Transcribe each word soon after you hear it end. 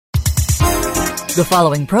The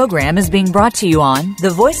following program is being brought to you on the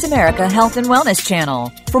Voice America Health and Wellness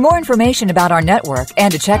channel. For more information about our network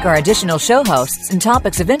and to check our additional show hosts and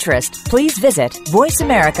topics of interest, please visit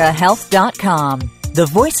voiceamericahealth.com. The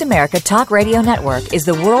Voice America Talk Radio Network is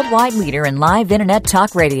the worldwide leader in live Internet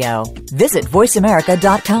talk radio. Visit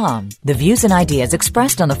voiceamerica.com. The views and ideas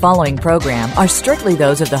expressed on the following program are strictly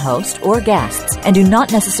those of the host or guests and do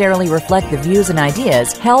not necessarily reflect the views and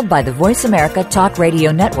ideas held by the Voice America Talk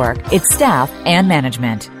Radio Network, its staff, and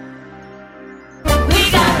management.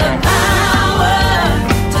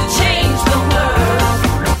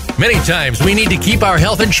 Many times we need to keep our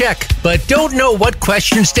health in check, but don't know what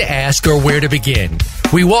questions to ask or where to begin.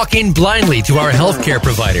 We walk in blindly to our healthcare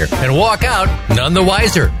provider and walk out none the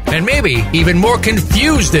wiser, and maybe even more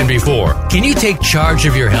confused than before. Can you take charge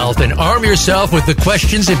of your health and arm yourself with the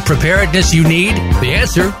questions and preparedness you need? The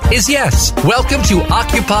answer is yes. Welcome to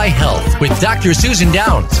Occupy Health with Dr. Susan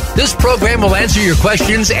Downs. This program will answer your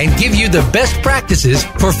questions and give you the best practices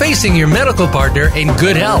for facing your medical partner in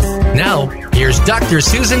good health. Now, here's Dr.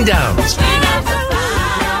 Susan Downs.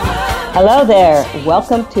 Hello there.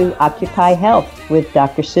 Welcome to Occupy Health with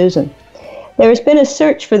Dr. Susan. There has been a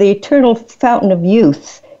search for the eternal fountain of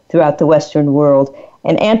youth throughout the Western world,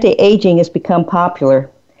 and anti-aging has become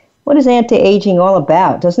popular. What is anti-aging all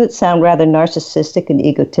about? Doesn't it sound rather narcissistic and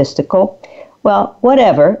egotistical? Well,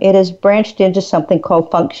 whatever. It has branched into something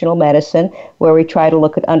called functional medicine, where we try to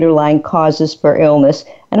look at underlying causes for illness.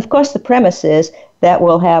 And of course, the premise is that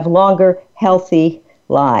we'll have longer, healthy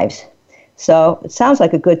lives. So it sounds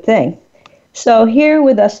like a good thing. So here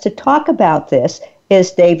with us to talk about this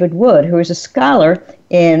is David Wood, who is a scholar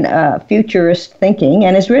in futurist thinking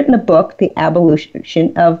and has written a book, The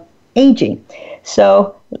Abolition of Aging.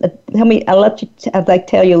 So I'd like to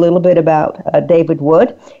tell you a little bit about David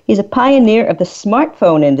Wood. He's a pioneer of the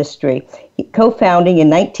smartphone industry, co-founding in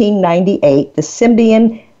 1998 the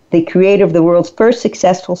Symbian, the creator of the world's first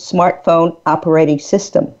successful smartphone operating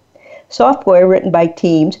system. Software written by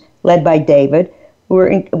teams led by David,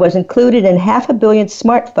 was included in 500 million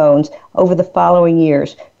smartphones over the following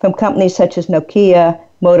years from companies such as Nokia,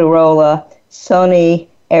 Motorola, Sony,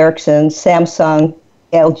 Ericsson, Samsung,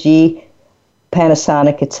 LG,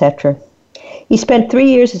 Panasonic, etc. He spent 3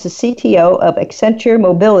 years as the CTO of Accenture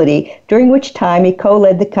Mobility, during which time he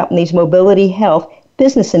co-led the company's Mobility Health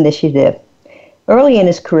business initiative. Early in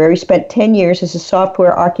his career, he spent 10 years as a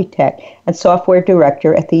software architect and software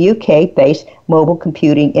director at the UK-based mobile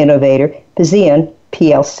computing innovator Pzion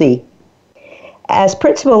plc. As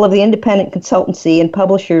principal of the independent consultancy and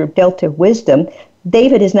publisher of Delta Wisdom,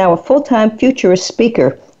 David is now a full-time futurist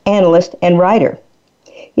speaker, analyst, and writer.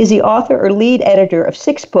 He is the author or lead editor of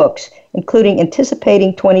 6 books, including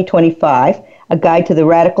Anticipating 2025, A Guide to the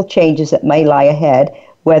Radical Changes That May Lie Ahead,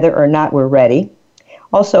 Whether or Not We're Ready,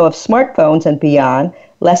 also of Smartphones and Beyond,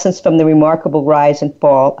 Lessons from the Remarkable Rise and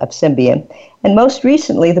Fall of Symbian, and most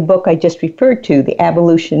recently, the book I just referred to, The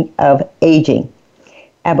Abolition of Aging.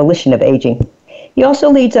 He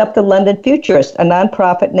also leads up the London Futurist, a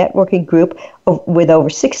nonprofit networking group with over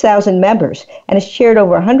 6,000 members, and has chaired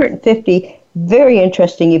over 150 very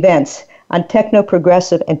interesting events on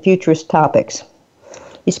technoprogressive and futurist topics.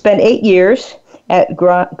 He spent 8 years at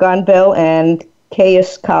Granville and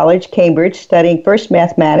Caius College, Cambridge, studying first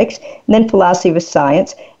mathematics and then philosophy of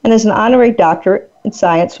science, and is an honorary doctorate in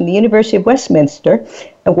science from the University of Westminster,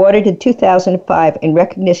 awarded in 2005 in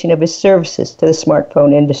recognition of his services to the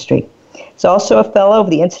smartphone industry. He's also a fellow of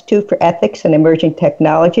the Institute for Ethics and Emerging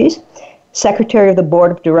Technologies, secretary of the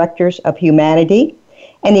Board of Directors of Humanity,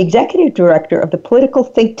 and the executive director of the political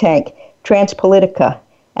think tank Transpolitica,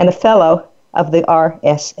 and a fellow of the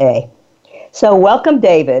RSA. So welcome,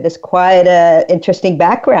 David. It's quite an interesting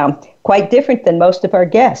background, quite different than most of our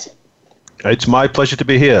guests. It's my pleasure to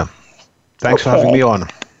be here. Thanks for having me on.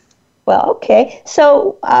 Well, okay.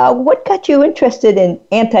 So what got you interested in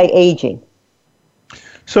anti-aging?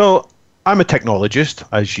 So I'm a technologist,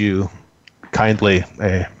 as you kindly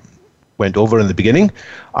went over in the beginning.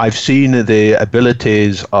 I've seen the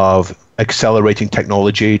abilities of accelerating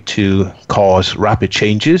technology to cause rapid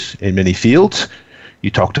changes in many fields. You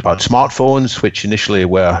talked about smartphones, which initially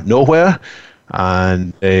were nowhere,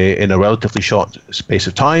 and in a relatively short space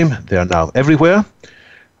of time, they are now everywhere.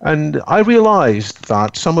 And I realized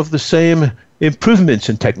that some of the same improvements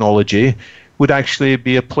in technology would actually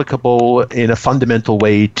be applicable in a fundamental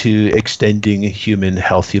way to extending human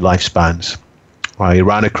healthy lifespans. I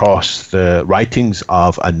ran across the writings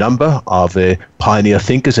of a number of pioneer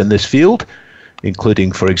thinkers in this field,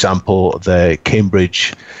 including, for example, the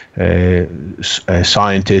Cambridge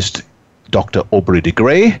scientist Dr. Aubrey de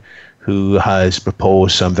Grey, who has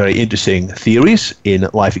proposed some very interesting theories in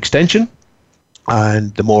life extension.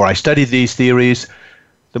 And the more I studied these theories,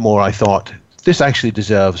 the more I thought this actually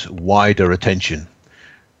deserves wider attention.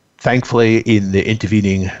 Thankfully, in the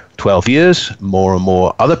intervening 12 years, more and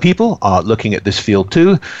more other people are looking at this field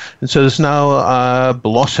too. And so there's now a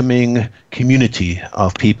blossoming community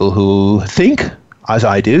of people who think, as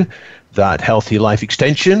I do, that healthy life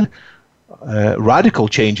extension, radical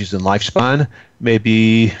changes in lifespan may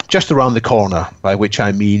be just around the corner, by which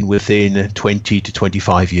I mean within 20 to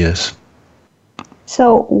 25 years.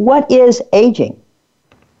 So what is aging?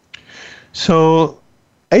 So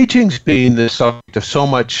aging's been the subject of so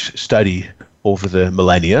much study over the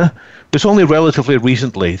millennia. It's only relatively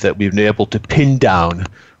recently that we've been able to pin down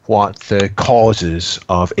what the causes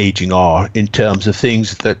of aging are in terms of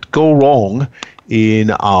things that go wrong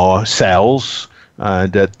in our cells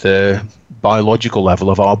and at the biological level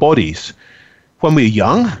of our bodies. When we're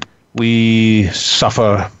young, we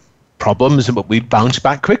suffer problems, but we bounce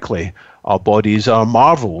back quickly. Our bodies are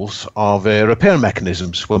marvels of repair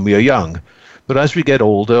mechanisms when we are young. But as we get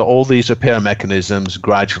older, all these repair mechanisms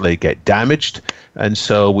gradually get damaged, and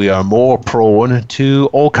so we are more prone to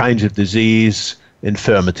all kinds of disease,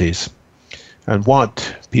 infirmities. And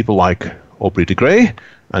what people like Aubrey de Grey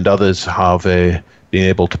and others have been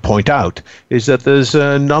able to point out is that there's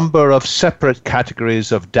a number of separate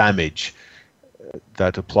categories of damage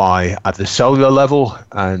that apply at the cellular level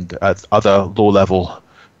and at other low-level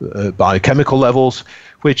biochemical levels,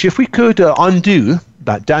 which if we could undo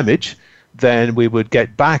that damage, then we would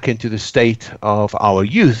get back into the state of our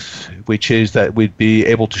youth, which is that we'd be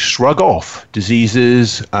able to shrug off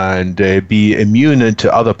diseases and be immune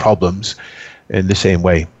to other problems in the same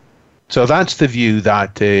way. So that's the view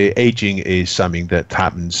that aging is something that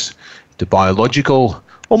happens to biological,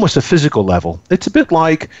 almost a physical level. It's a bit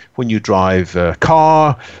like when you drive a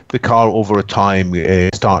car, the car over a time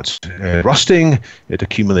starts rusting, it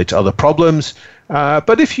accumulates other problems.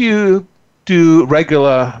 But if you do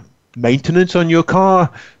regular maintenance on your car,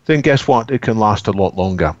 then guess what? It can last a lot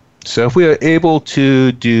longer. So if we are able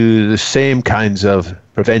to do the same kinds of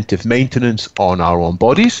preventive maintenance on our own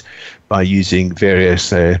bodies by using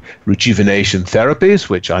various rejuvenation therapies,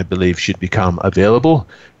 which I believe should become available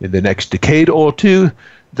in the next decade or two,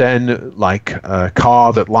 then like a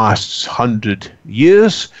car that lasts 100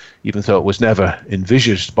 years, even though it was never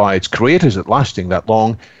envisaged by its creators at lasting that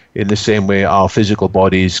long, in the same way our physical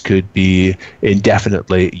bodies could be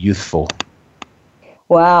indefinitely youthful.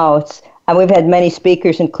 Wow. And we've had many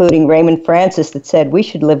speakers, including Raymond Francis, that said we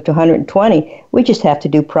should live to 120. We just have to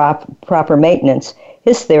do proper maintenance.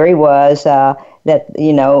 His theory was that,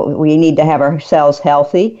 we need to have our cells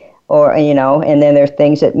healthy, and then there are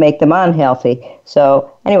things that make them unhealthy.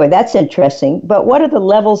 So anyway, that's interesting. But what are the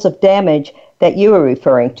levels of damage that you were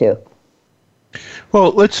referring to?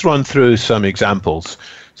 Well, let's run through some examples.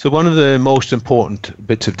 So one of the most important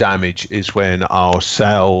bits of damage is when our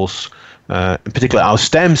cells, in particular our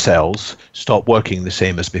stem cells, stop working the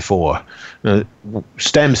same as before.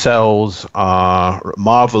 Stem cells are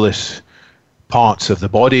marvelous parts of the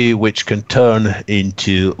body which can turn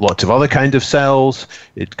into lots of other kinds of cells.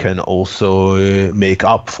 It can also make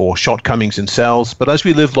up for shortcomings in cells. But as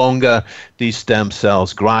we live longer, these stem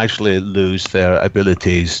cells gradually lose their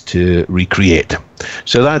abilities to recreate.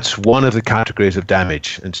 So that's one of the categories of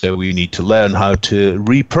damage. And so we need to learn how to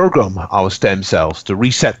reprogram our stem cells to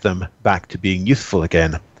reset them back to being youthful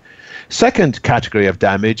again. Second category of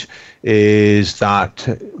damage is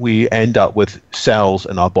that we end up with cells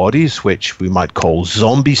in our bodies, which we might call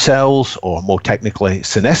zombie cells, or more technically,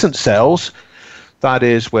 senescent cells. That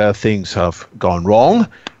is where things have gone wrong.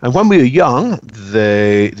 And when we are young,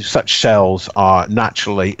 such cells are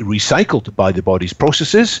naturally recycled by the body's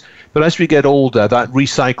processes. But as we get older, that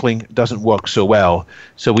recycling doesn't work so well.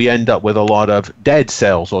 So we end up with a lot of dead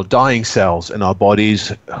cells or dying cells in our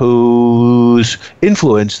bodies whose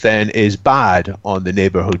influence then is bad on the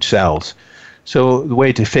neighborhood cells. So the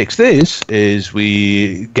way to fix this is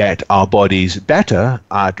we get our bodies better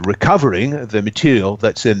at recovering the material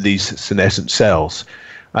that's in these senescent cells.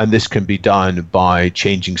 And this can be done by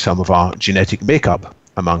changing some of our genetic makeup,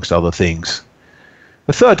 amongst other things.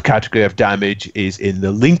 The third category of damage is in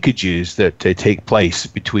the linkages that take place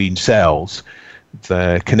between cells,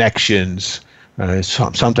 the connections,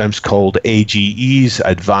 sometimes called AGEs,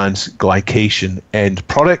 advanced glycation end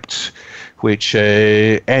products, which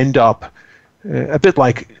end up a bit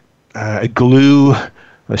like a glue,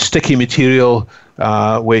 a sticky material,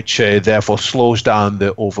 which therefore slows down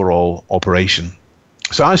the overall operation.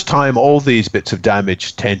 So as time, all these bits of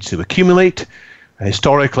damage tend to accumulate.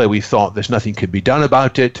 Historically, we thought there's nothing can be done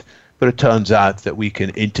about it, but it turns out that we can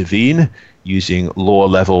intervene using lower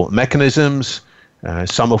level mechanisms,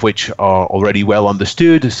 some of which are already well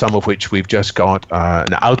understood, some of which we've just got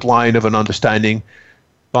an outline of an understanding.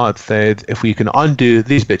 But if we can undo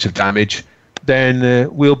these bits of damage,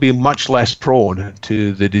 then we'll be much less prone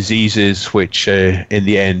to the diseases which, in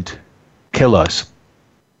the end, kill us.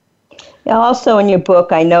 Yeah, also in your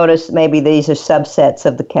book, I noticed maybe these are subsets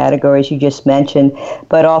of the categories you just mentioned,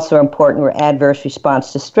 but also important were adverse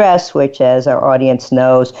response to stress, which, as our audience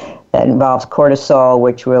knows, that involves cortisol,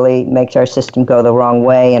 which really makes our system go the wrong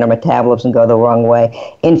way and our metabolism go the wrong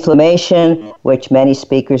way. Inflammation, which many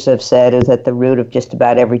speakers have said is at the root of just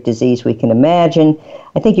about every disease we can imagine.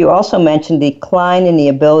 I think you also mentioned decline in the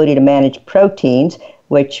ability to manage proteins,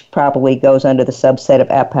 which probably goes under the subset of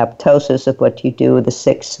apoptosis of what you do with the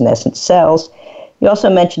sick senescent cells. You also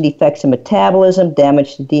mentioned effects of metabolism,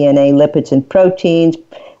 damage to DNA, lipids, and proteins,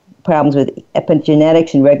 problems with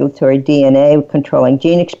epigenetics and regulatory DNA, controlling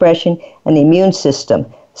gene expression, and the immune system.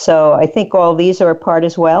 So I think all these are a part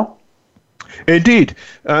as well. Indeed.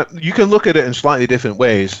 You can look at it in slightly different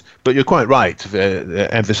ways, but you're quite right,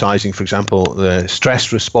 emphasizing, for example, the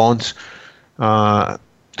stress response.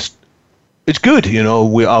 It's good,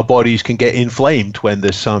 our bodies can get inflamed when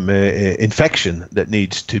there's some infection that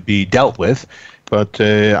needs to be dealt with. But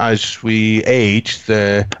as we age,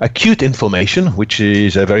 the acute inflammation, which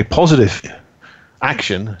is a very positive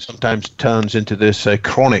action, sometimes turns into this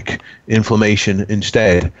chronic inflammation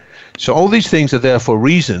instead. So all these things are there for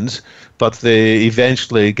reasons, but they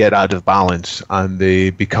eventually get out of balance and they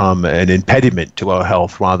become an impediment to our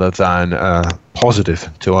health rather than positive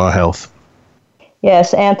to our health.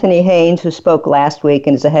 Yes, Anthony Haynes, who spoke last week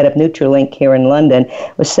and is the head of Nutrilink here in London,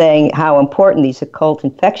 was saying how important these occult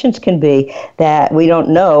infections can be, that we don't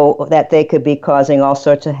know that they could be causing all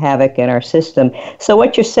sorts of havoc in our system. So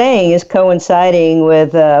what you're saying is coinciding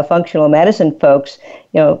with functional medicine folks,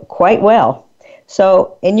 quite well.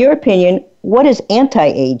 So in your opinion, what is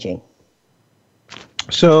anti-aging?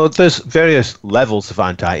 So there's various levels of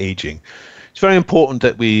anti-aging. It's very important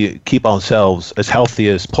that we keep ourselves as healthy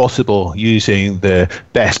as possible using the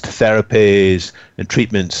best therapies and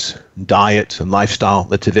treatments, and diet and lifestyle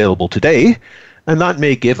that's available today. And that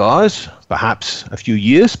may give us perhaps a few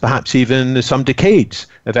years, perhaps even some decades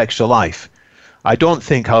of extra life. I don't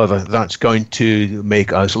think, however, that's going to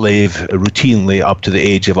make us live routinely up to the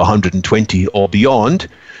age of 120 or beyond.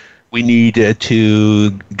 We need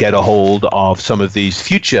to get a hold of some of these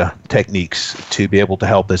future techniques to be able to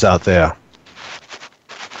help us out there.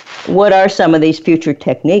 What are some of these future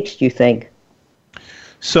techniques, do you think?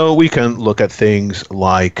 So we can look at things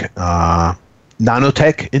like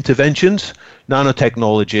nanotech interventions.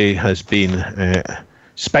 Nanotechnology has been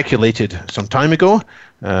speculated some time ago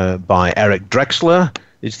by Eric Drexler.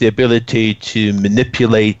 It's the ability to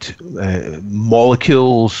manipulate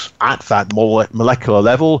molecules at that molecular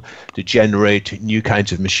level to generate new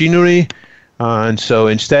kinds of machinery. And so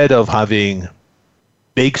instead of having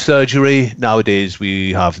big surgery, nowadays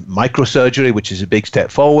we have microsurgery, which is a big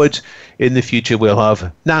step forward. In the future, we'll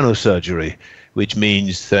have nanosurgery, which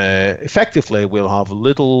means effectively we'll have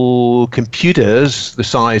little computers the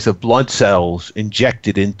size of blood cells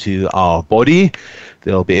injected into our body.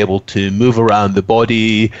 They'll be able to move around the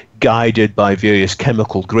body, guided by various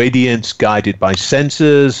chemical gradients, guided by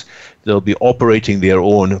sensors. They'll be operating their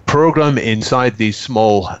own program inside these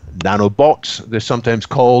small nanobots, they're sometimes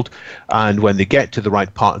called. And when they get to the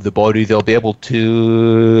right part of the body, they'll be able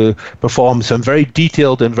to perform some very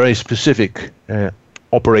detailed and very specific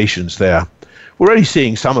operations there. We're already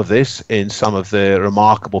seeing some of this in some of the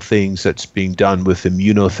remarkable things that's being done with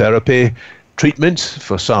immunotherapy treatments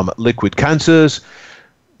for some liquid cancers.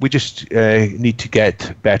 We just need to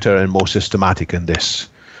get better and more systematic in this.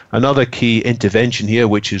 Another key intervention here,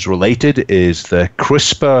 which is related, is the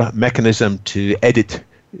CRISPR mechanism to edit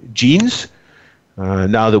genes.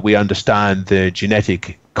 Now that we understand the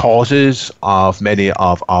genetic causes of many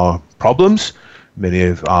of our problems, many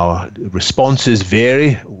of our responses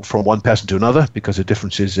vary from one person to another because of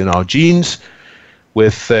differences in our genes.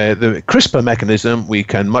 With the CRISPR mechanism, we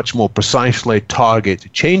can much more precisely target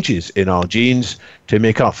changes in our genes to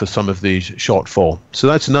make up for some of these shortfall. So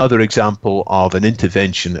that's another example of an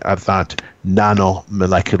intervention at that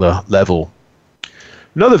nanomolecular level.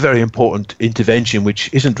 Another very important intervention, which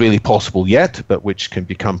isn't really possible yet, but which can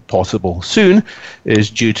become possible soon, is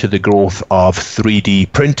due to the growth of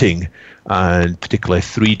 3D printing, and particularly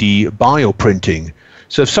 3D bioprinting.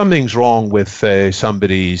 So if something's wrong with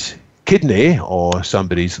somebody's kidney or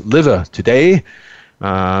somebody's liver today,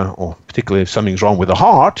 or particularly if something's wrong with the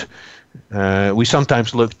heart, we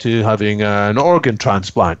sometimes look to having an organ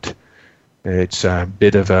transplant. It's a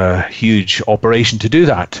bit of a huge operation to do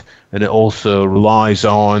that. And it also relies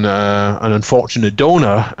on an unfortunate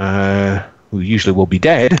donor, who usually will be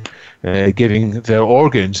dead, giving their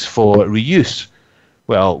organs for reuse.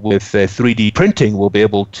 Well, with 3D printing, we'll be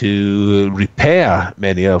able to repair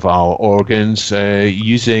many of our organs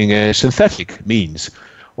using synthetic means,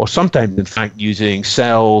 or sometimes, in fact, using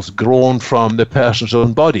cells grown from the person's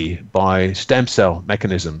own body by stem cell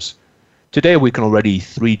mechanisms. Today, we can already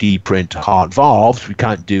 3D print heart valves. We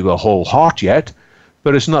can't do a whole heart yet,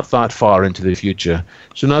 but it's not that far into the future.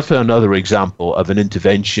 So that's another example of an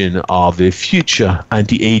intervention of the future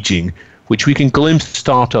anti-aging, which we can glimpse the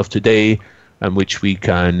start of today, and which we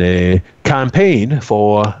can campaign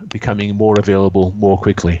for becoming more available more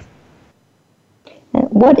quickly.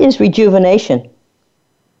 What is rejuvenation?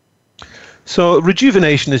 So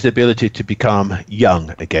rejuvenation is the ability to become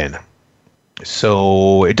young again.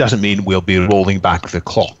 So it doesn't mean we'll be rolling back the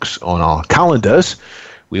clocks on our calendars.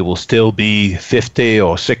 We will still be 50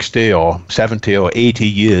 or 60 or 70 or 80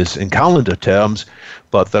 years in calendar terms,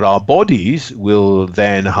 but that our bodies will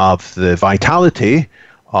then have the vitality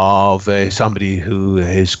of somebody who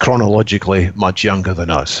is chronologically much younger than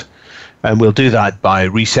us. And we'll do that by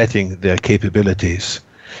resetting their capabilities.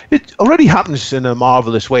 It already happens in a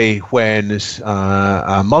marvelous way when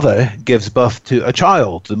a mother gives birth to a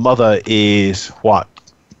child. The mother is,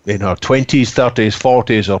 in her 20s, 30s,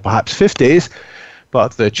 40s, or perhaps 50s,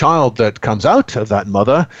 but the child that comes out of that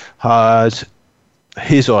mother has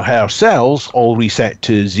his or her cells all reset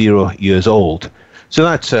to 0 years old. So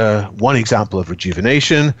that's one example of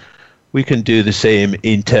rejuvenation. We can do the same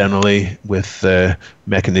internally with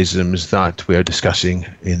mechanisms that we're discussing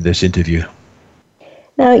in this interview.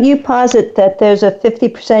 Now, you posit that there's a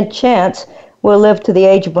 50% chance we'll live to the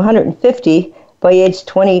age of 150 by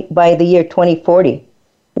the year 2040.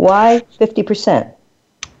 Why 50%?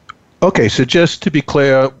 Okay, so just to be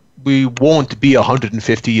clear, we won't be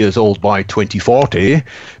 150 years old by 2040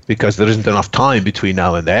 because there isn't enough time between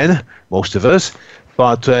now and then, most of us.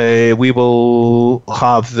 But we will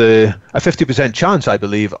have a 50% chance, I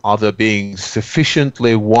believe, of there being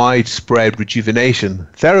sufficiently widespread rejuvenation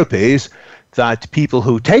therapies that people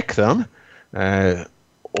who take them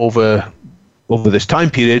over this time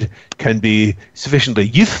period can be sufficiently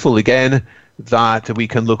youthful again that we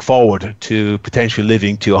can look forward to potentially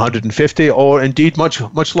living to 150 or indeed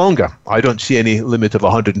much longer. I don't see any limit of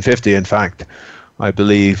 150. In fact, I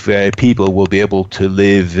believe people will be able to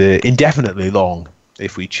live indefinitely long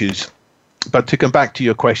if we choose. But to come back to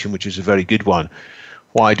your question, which is a very good one,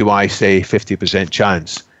 why do I say 50%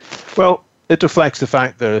 chance? Well, it reflects the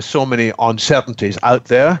fact there are so many uncertainties out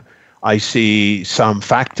there. I see some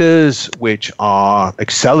factors which are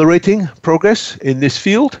accelerating progress in this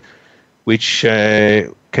field, which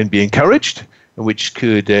can be encouraged, and which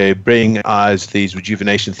could bring us these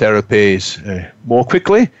rejuvenation therapies more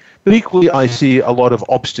quickly. But equally, I see a lot of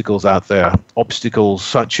obstacles out there. Obstacles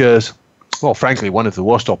such as, well, frankly, one of the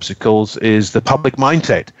worst obstacles is the public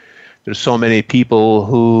mindset. There's so many people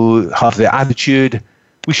who have the attitude,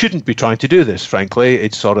 we shouldn't be trying to do this, frankly.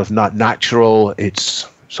 It's sort of not natural. It's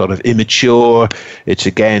sort of immature. It's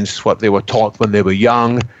against what they were taught when they were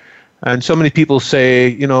young. And so many people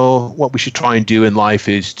say, what we should try and do in life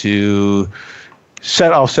is to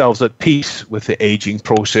set ourselves at peace with the aging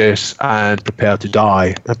process and prepare to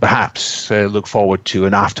die, and perhaps look forward to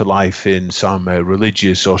an afterlife in some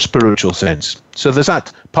religious or spiritual sense. So there's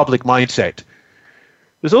that public mindset.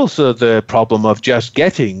 There's also the problem of just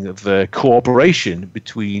getting the cooperation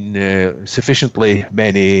between sufficiently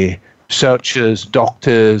many researchers,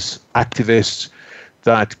 doctors, activists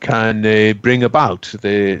that can bring about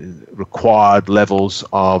the required levels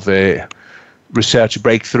of research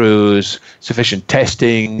breakthroughs, sufficient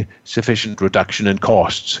testing, sufficient reduction in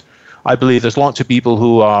costs. I believe there's lots of people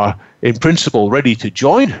who are, in principle, ready to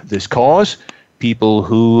join this cause, people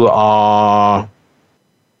who are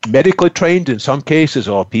medically trained in some cases,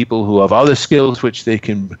 or people who have other skills which they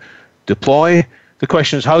can deploy. The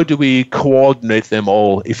question is, how do we coordinate them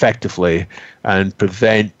all effectively and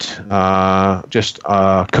prevent just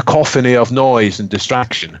a cacophony of noise and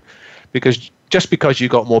distraction? Because just because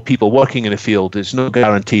you've got more people working in a field, there's no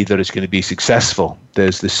guarantee that it's going to be successful.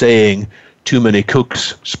 There's the saying, too many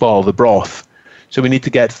cooks spoil the broth. So we need to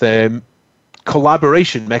get the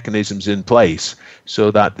collaboration mechanisms in place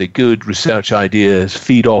so that the good research ideas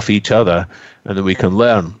feed off each other and then we can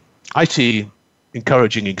learn. I see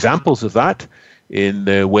encouraging examples of that in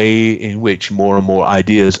the way in which more and more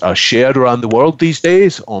ideas are shared around the world these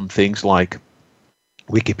days on things like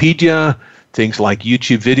Wikipedia, things like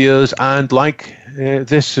YouTube videos, and like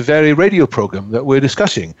this very radio program that we're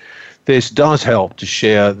discussing. this does help to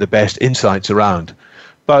share the best insights around.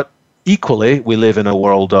 But equally, we live in a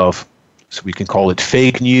world of, so we can call it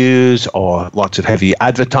fake news or lots of heavy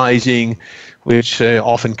advertising, which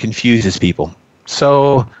often confuses people.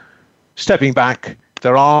 So stepping back,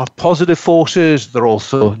 there are positive forces, there are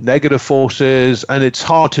also negative forces, and it's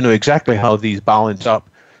hard to know exactly how these balance up.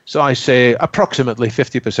 So I say approximately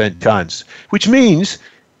 50% chance, which means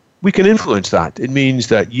we can influence that. It means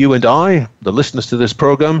that you and I, the listeners to this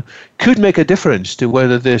program, could make a difference to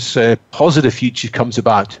whether this positive future comes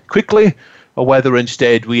about quickly or whether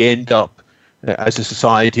instead we end up as a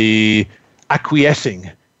society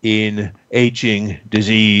acquiescing in aging,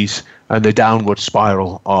 disease, and the downward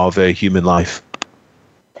spiral of human life.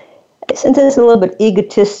 Isn't this a little bit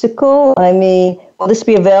egotistical? I mean, will this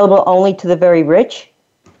be available only to the very rich?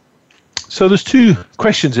 So there's two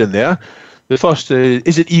questions in there. The first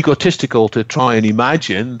is it egotistical to try and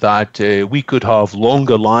imagine that we could have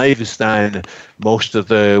longer lives than most of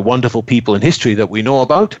the wonderful people in history that we know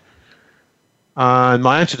about? And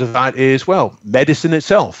my answer to that is, well, medicine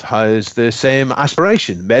itself has the same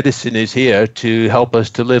aspiration. Medicine is here to help us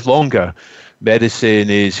to live longer. Medicine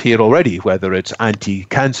is here already, whether it's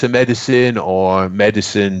anti-cancer medicine or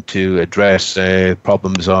medicine to address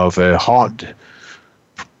problems of heart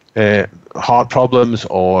problems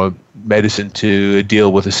or medicine to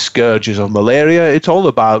deal with the scourges of malaria. It's all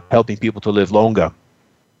about helping people to live longer.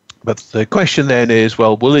 But the question then is,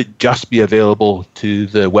 well, will it just be available to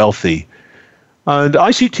the wealthy? And I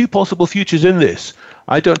see two possible futures in this.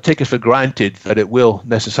 I don't take it for granted that it will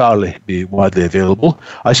necessarily be widely available.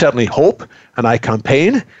 I certainly hope and I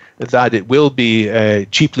campaign that it will be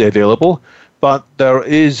cheaply available. But there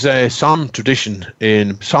is some tradition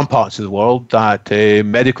in some parts of the world that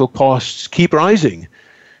medical costs keep rising.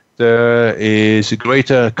 There is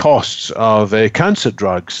greater costs of cancer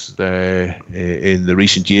drugs in the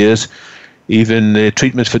recent years. Even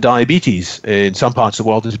treatments for diabetes in some parts of the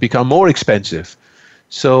world has become more expensive.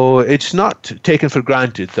 So it's not taken for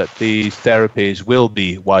granted that these therapies will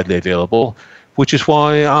be widely available, which is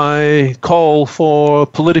why I call for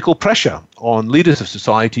political pressure on leaders of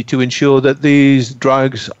society to ensure that these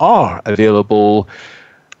drugs are available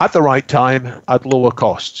at the right time at lower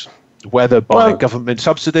costs, whether by government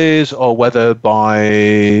subsidies or whether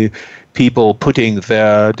by people putting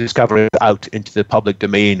their discoveries out into the public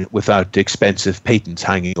domain without expensive patents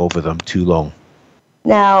hanging over them too long.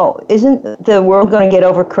 Now, isn't the world going to get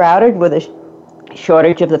overcrowded with a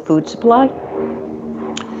shortage of the food supply?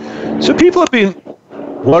 So people have been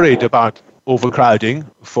worried about overcrowding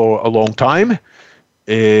for a long time.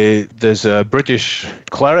 There's a British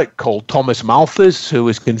cleric called Thomas Malthus who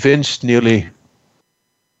was convinced nearly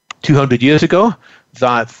 200 years ago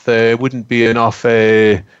that there wouldn't be enough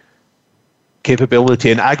capability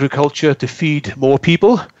in agriculture to feed more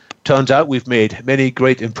people. Turns out we've made many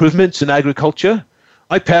great improvements in agriculture.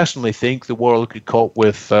 I personally think the world could cope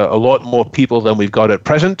with a lot more people than we've got at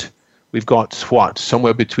present. We've got,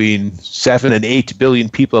 somewhere between 7 and 8 billion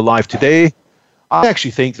people alive today. I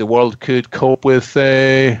actually think the world could cope with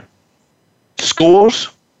scores,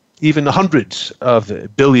 even hundreds of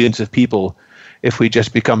billions of people if we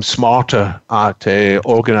just become smarter at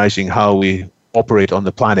organizing how we operate on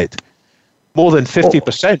the planet. More than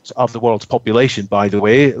 50% of the world's population, by the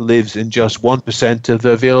way, lives in just 1% of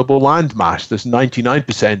the available land mass. There's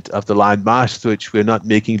 99% of the land mass which we're not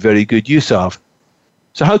making very good use of.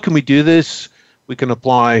 So how can we do this? We can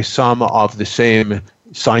apply some of the same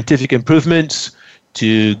scientific improvements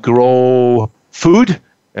to grow food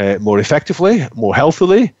more effectively, more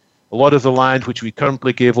healthily. A lot of the land which we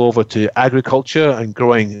currently give over to agriculture and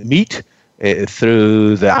growing meat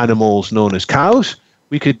through the animals known as cows,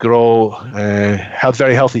 we could grow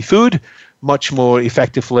very healthy food much more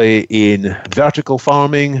effectively in vertical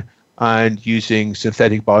farming and using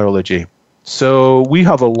synthetic biology. So we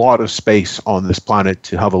have a lot of space on this planet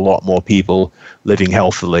to have a lot more people living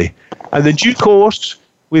healthily. And in due course,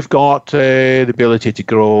 we've got the ability to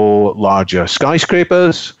grow larger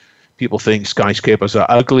skyscrapers. People think skyscrapers are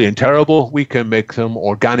ugly and terrible. We can make them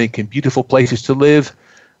organic and beautiful places to live.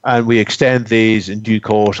 And we extend these in due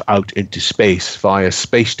course out into space via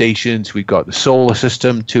space stations. We've got the solar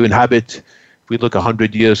system to inhabit. If we look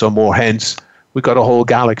 100 years or more hence, we've got a whole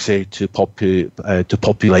galaxy to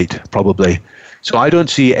populate, probably. So I don't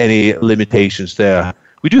see any limitations there.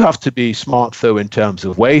 We do have to be smart, though, in terms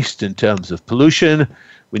of waste, in terms of pollution.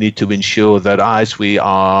 We need to ensure that as we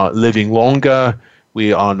are living longer,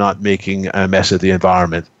 we are not making a mess of the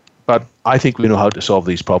environment. But I think we know how to solve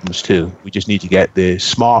these problems too. We just need to get the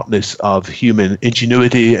smartness of human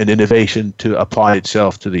ingenuity and innovation to apply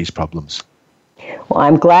itself to these problems. Well,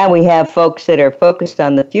 I'm glad we have folks that are focused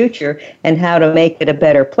on the future and how to make it a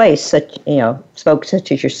better place, folks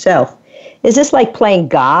such as yourself. Is this like playing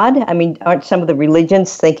God? I mean, aren't some of the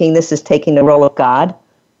religions thinking this is taking the role of God?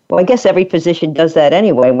 Well, I guess every physician does that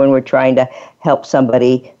anyway when we're trying to help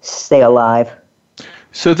somebody stay alive.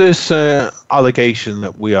 So this allegation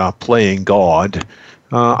that we are playing God,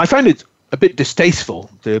 I find it a bit distasteful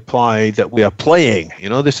to imply that we are playing.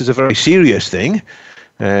 This is a very serious thing.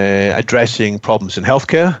 Addressing problems in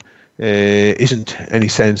healthcare isn't any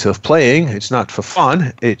sense of playing. It's not for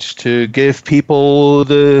fun. It's to give people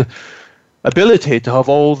the ability to have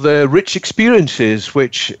all the rich experiences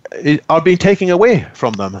which are being taken away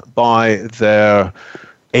from them by their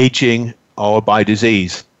aging or by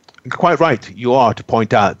disease. Quite right, you are to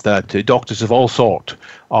point out that doctors of all sorts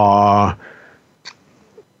are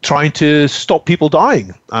trying to stop people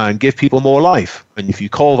dying and give people more life. And if you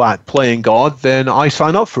call that playing God, then I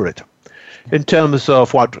sign up for it. In terms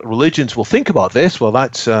of what religions will think about this, well,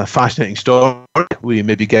 that's a fascinating story. We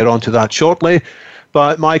maybe get onto that shortly.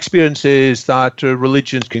 But my experience is that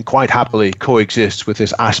religions can quite happily coexist with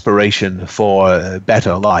this aspiration for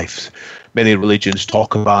better lives. Many religions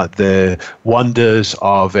talk about the wonders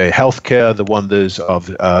of healthcare, the wonders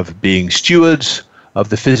of being stewards of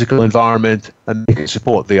the physical environment, and they can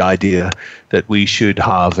support the idea that we should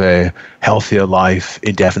have a healthier life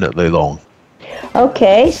indefinitely long.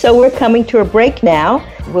 Okay, so we're coming to a break now.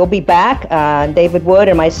 We'll be back. David Wood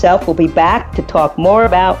and myself will be back to talk more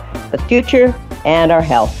about the future and our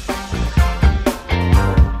health.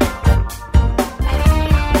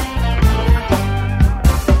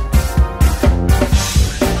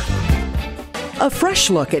 A fresh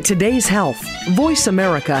look at today's health. Voice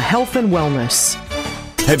America Health and Wellness.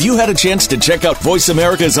 Have you had a chance to check out Voice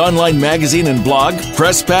America's online magazine and blog,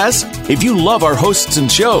 Press Pass? If you love our hosts and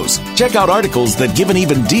shows, check out articles that give an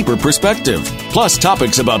even deeper perspective. Plus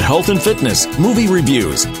topics about health and fitness, movie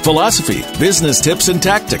reviews, philosophy, business tips and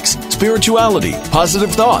tactics, spirituality,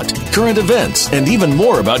 positive thought, current events, and even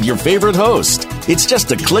more about your favorite host. It's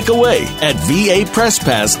just a click away at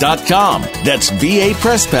vapresspass.com. That's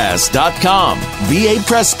vapresspass.com. VA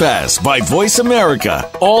Press Pass by Voice America.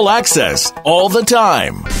 All access, all the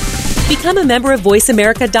time. Become a member of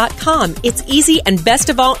voiceamerica.com. It's easy, and best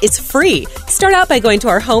of all, it's free. Start out by going to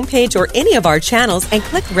our homepage or any of our channels and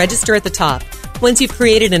click register at the top. Once you've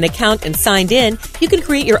created an account and signed in, you can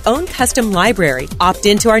create your own custom library, opt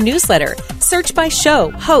into our newsletter, search by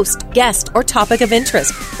show, host, guest, or topic of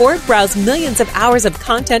interest, or browse millions of hours of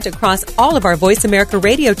content across all of our Voice America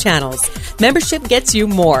radio channels. Membership gets you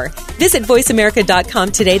more. Visit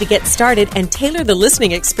voiceamerica.com today to get started and tailor the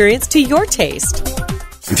listening experience to your taste.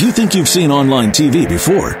 If you think you've seen online TV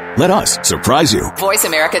before, let us surprise you.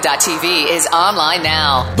 VoiceAmerica.tv is online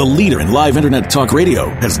now. The leader in live internet talk radio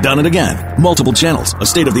has done it again. Multiple channels, a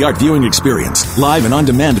state-of-the-art viewing experience, live and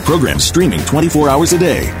on-demand programs streaming 24 hours a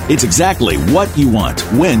day. It's exactly what you want,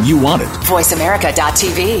 when you want it.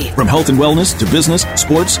 VoiceAmerica.tv. From health and wellness to business,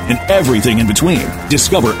 sports, and everything in between.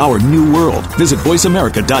 Discover our new world. Visit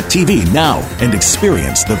VoiceAmerica.tv now and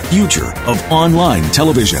experience the future of online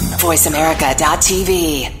television.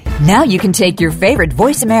 VoiceAmerica.tv. Now you can take your favorite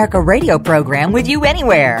Voice America radio program with you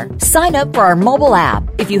anywhere. Sign up for our mobile app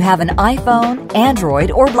if you have an iPhone,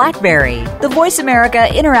 Android, or BlackBerry. The Voice America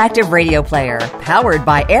Interactive Radio Player, powered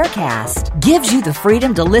by Aircast, gives you the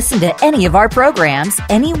freedom to listen to any of our programs,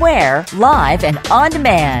 anywhere, live and on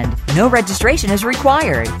demand. No registration is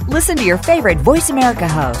required. Listen to your favorite Voice America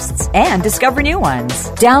hosts and discover new ones.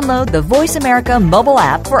 Download the Voice America mobile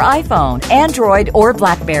app for iPhone, Android, or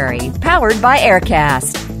BlackBerry, powered by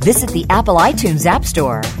Aircast. Visit the Apple iTunes App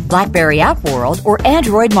Store, BlackBerry App World, or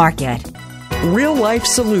Android Market. Real life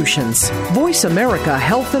solutions. Voice America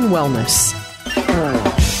Health and Wellness.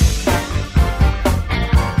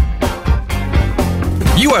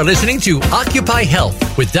 You are listening to Occupy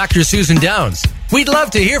Health with Dr. Susan Downs. We'd love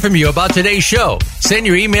to hear from you about today's show. Send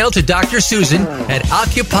your email to Dr. Susan at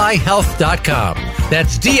occupyhealth.com.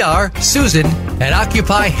 That's Dr. Susan at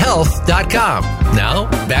occupyhealth.com. Now,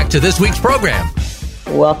 back to this week's program.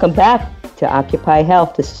 Welcome back to Occupy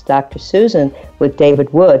Health. This is Dr. Susan with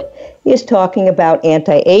David Wood. He is talking about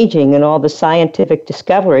anti-aging and all the scientific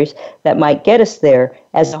discoveries that might get us there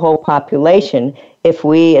as a whole population if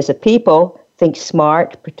we as a people think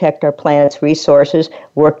smart, protect our planet's resources,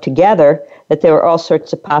 work together, that there are all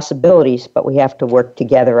sorts of possibilities, but we have to work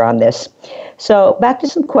together on this. So back to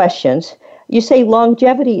some questions. You say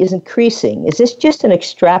longevity is increasing. Is this just an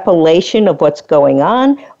extrapolation of what's going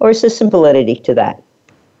on, or is there some validity to that?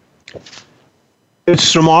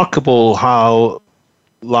 It's remarkable how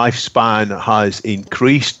lifespan has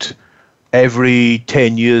increased every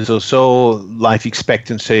 10 years or so, life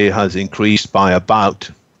expectancy has increased by about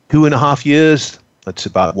 2.5 years. That's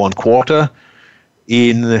about 1/4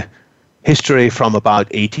 in history from about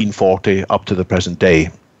 1840 up to the present day.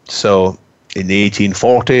 So in the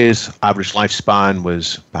 1840s, average lifespan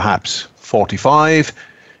was perhaps 45.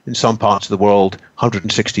 In some parts of the world,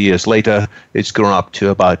 160 years later, it's grown up to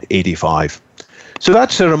about 85. So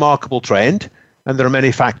that's a remarkable trend, and there are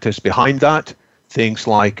many factors behind that. Things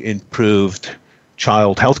like improved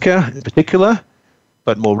child healthcare in particular,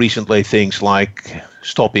 but more recently things like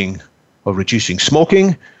stopping or reducing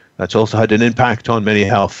smoking. That's also had an impact on many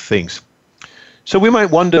health things. So we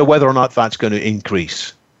might wonder whether or not that's going to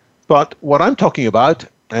increase. But what I'm talking about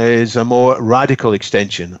is a more radical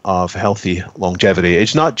extension of healthy longevity.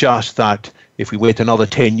 It's not just that if we wait another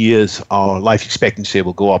 10 years, our life expectancy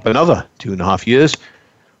will go up another 2.5 years.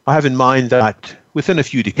 I have in mind that within a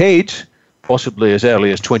few decades, possibly as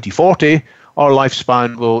early as 2040, our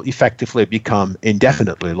lifespan will effectively become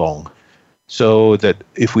indefinitely long. So that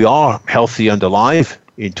if we are healthy and alive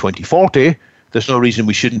in 2040, there's no reason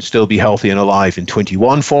we shouldn't still be healthy and alive in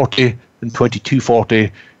 2140 and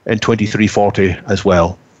 2240 and 2340 as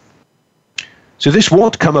well. So this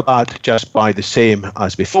won't come about just by the same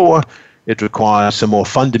as before. It requires some more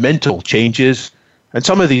fundamental changes. And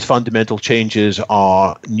some of these fundamental changes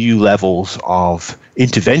are new levels of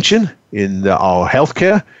intervention in our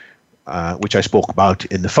healthcare, which I spoke about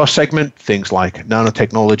in the first segment, things like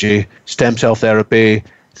nanotechnology, stem cell therapy,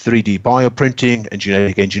 3D bioprinting, and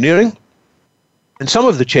genetic engineering. And some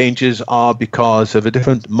of the changes are because of a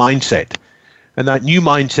different mindset. And that new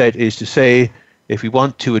mindset is to say, if we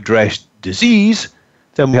want to address disease,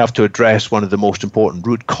 then we have to address one of the most important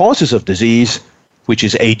root causes of disease, which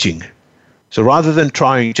is aging. So rather than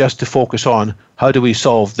trying just to focus on how do we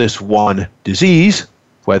solve this one disease,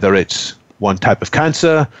 whether it's one type of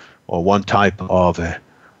cancer or one type of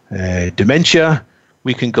dementia,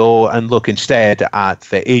 we can go and look instead at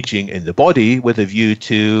the aging in the body with a view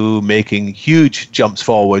to making huge jumps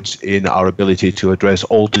forwards in our ability to address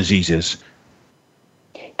all diseases.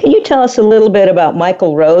 Can you tell us a little bit about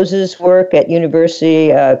Michael Rose's work at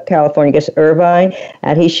University of California, Irvine?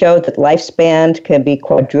 And he showed that lifespan can be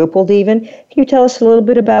quadrupled even. Can you tell us a little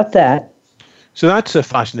bit about that? So that's a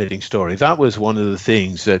fascinating story. That was one of the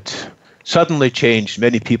things that suddenly changed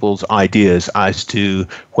many people's ideas as to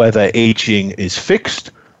whether aging is fixed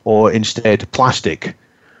or instead plastic.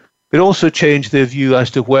 It also changed their view as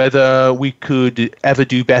to whether we could ever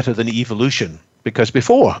do better than evolution. Because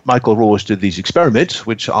before Michael Rose did these experiments,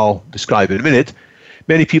 which I'll describe in a minute,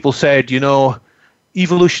 many people said,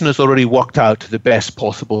 evolution has already worked out the best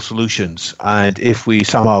possible solutions. And if we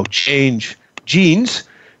somehow change genes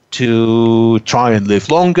to try and live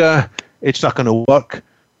longer, it's not going to work,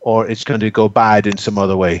 or it's going to go bad in some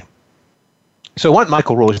other way. So what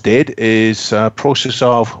Michael Rose did is a process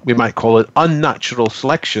of, we might call it unnatural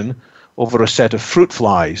selection over a set of fruit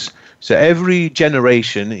flies. So every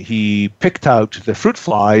generation, he picked out the fruit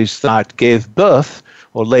flies that gave birth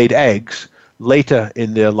or laid eggs later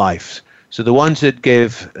in their lives. So the ones that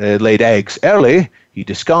laid eggs early, he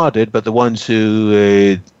discarded, but the ones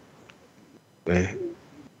who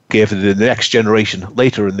gave the next generation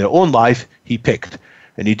later in their own life, he picked.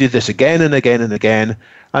 And he did this again and again and again.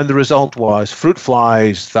 And the result was fruit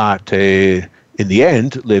flies that, in the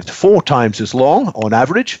end, lived 4 times as long on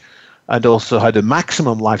average, and also had a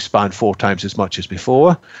maximum lifespan 4 times as much as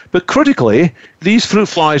before. But critically, these fruit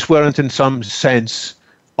flies weren't in some sense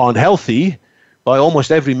unhealthy. By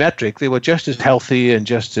almost every metric, they were just as healthy and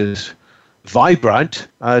just as vibrant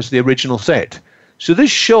as the original set. So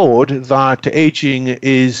this showed that aging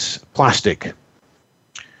is plastic.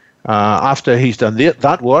 After he's done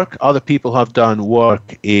that work, other people have done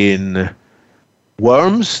work in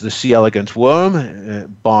worms, the C. elegans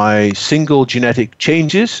worm, by single genetic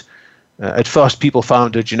changes. At first, people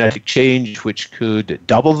found a genetic change which could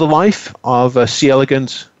double the life of a C.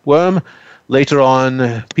 elegans worm. Later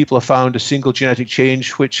on, people have found a single genetic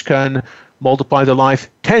change which can multiply the life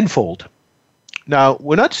tenfold. Now,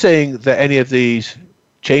 we're not saying that any of these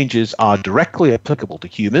changes are directly applicable to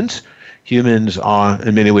humans. Humans are,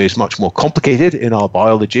 in many ways, much more complicated in our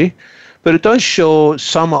biology. But it does show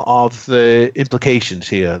some of the implications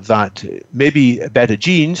here that maybe better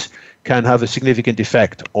genes can have a significant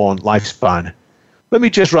effect on lifespan. Let me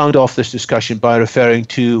just round off this discussion by referring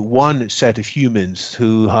to one set of humans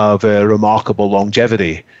who have a remarkable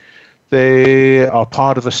longevity. They are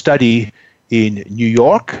part of a study in New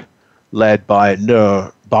York led by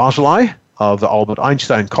Nur Barzilai. of the Albert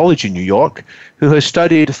Einstein College in New York, who has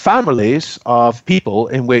studied families of people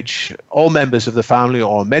in which all members of the family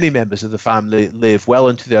or many members of the family live well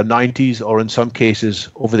into their 90s or in some cases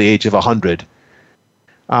over the age of 100.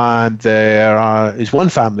 And there is one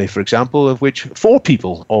family, for example, of which 4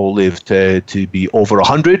 people all lived to be over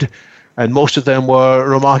 100, and most of them were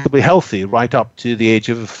remarkably healthy right up to the age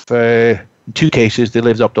of, in 2 cases, they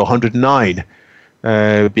lived up to 109.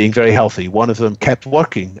 Being very healthy. One of them kept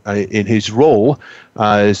working in his role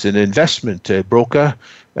as an investment broker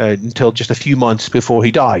until just a few months before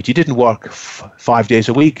he died. He didn't work 5 days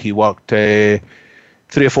a week. He worked 3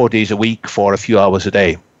 or 4 days a week for a few hours a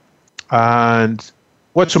day. And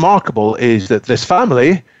what's remarkable is that this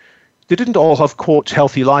family, they didn't all have, quote,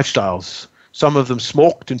 healthy lifestyles. Some of them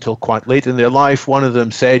smoked until quite late in their life. One of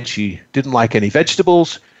them said she didn't like any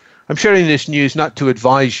vegetables. I'm sharing this news not to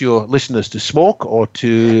advise your listeners to smoke or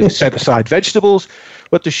to set aside vegetables,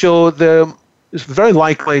 but to show there's very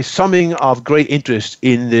likely something of great interest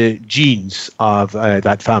in the genes of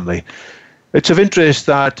that family. It's of interest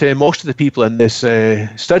that most of the people in this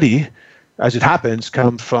study, as it happens,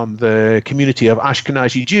 come from the community of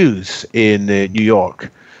Ashkenazi Jews in New York.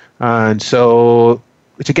 And so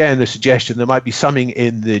it's again the suggestion there might be something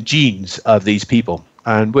in the genes of these people.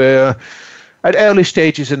 And we're at early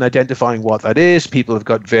stages in identifying what that is. People have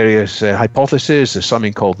got various hypotheses. There's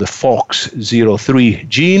something called the FOXC03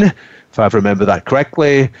 gene, if I remember that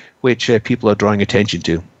correctly, which people are drawing attention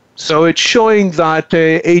to. So it's showing that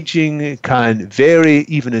aging can vary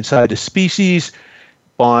even inside a species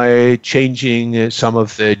by changing some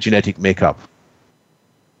of the genetic makeup.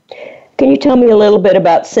 Can you tell me a little bit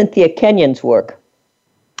about Cynthia Kenyon's work?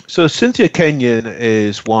 So Cynthia Kenyon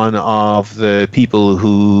is one of the people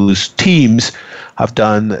whose teams have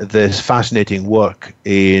done this fascinating work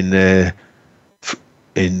in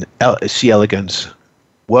C. elegans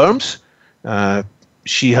worms.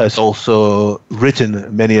 She has also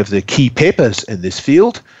written many of the key papers in this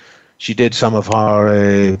field. She did some of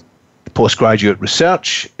her postgraduate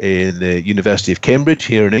research in the University of Cambridge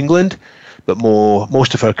here in England, but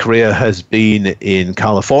most of her career has been in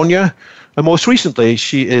California. And most recently,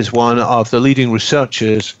 she is one of the leading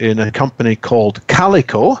researchers in a company called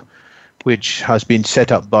Calico, which has been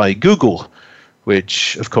set up by Google,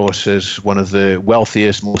 which, of course, is one of the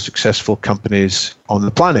wealthiest, most successful companies on the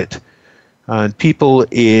planet. And people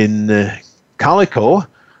in Calico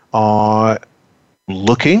are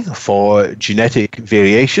looking for genetic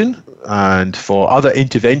variation and for other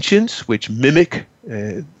interventions which mimic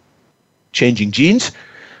changing genes,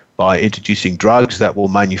 by introducing drugs that will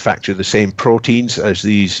manufacture the same proteins as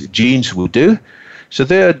these genes will do. So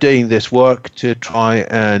they're doing this work to try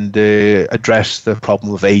and address the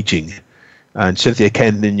problem of aging. And Cynthia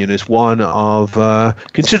Kenyon is one of a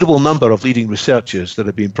considerable number of leading researchers that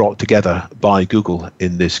have been brought together by Google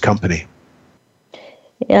in this company.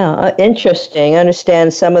 Yeah, interesting. I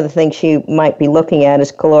understand some of the things she might be looking at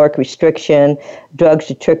is caloric restriction, drugs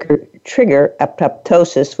to trigger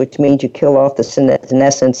apoptosis, which means you kill off the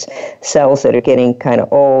senescence cells that are getting kind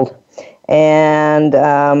of old, and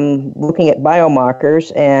looking at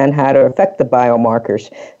biomarkers and how to affect the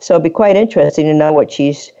biomarkers. So it'd be quite interesting to know what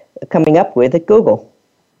she's coming up with at Google.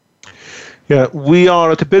 Yeah, we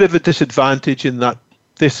are at a bit of a disadvantage in that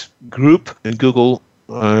this group in Google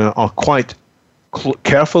are quite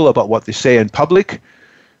careful about what they say in public.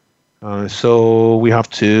 So we have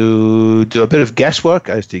to do a bit of guesswork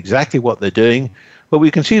as to exactly what they're doing. But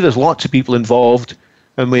we can see there's lots of people involved,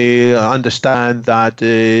 and we understand that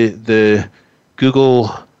the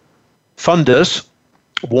Google funders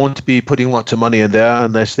won't be putting lots of money in there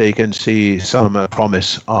unless they can see some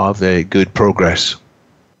promise of good progress.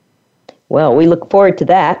 Well, we look forward to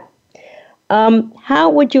that. How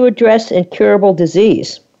would you address incurable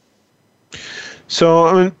disease? So,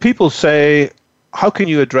 I mean, people say, how can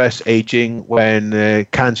you address aging when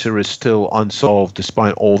cancer is still unsolved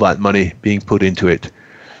despite all that money being put into it?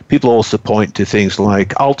 People also point to things like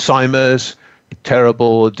Alzheimer's,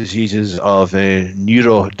 terrible diseases of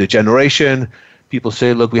neurodegeneration. People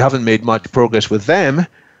say, look, we haven't made much progress with them,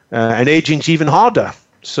 and aging's even harder.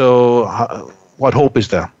 So what hope is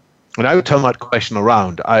there? And I would turn that question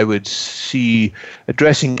around. I would see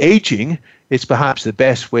addressing aging is perhaps the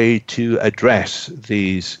best way to address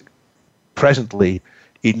these presently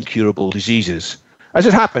incurable diseases. As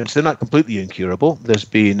it happens, they're not completely incurable. There's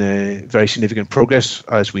been very significant progress,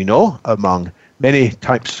 as we know, among many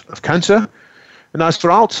types of cancer. And as for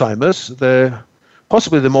Alzheimer's,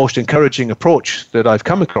 possibly the most encouraging approach that I've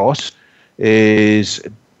come across is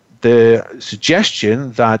the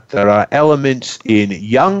suggestion that there are elements in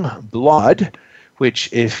young blood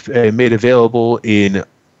which, if made available in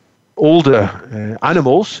older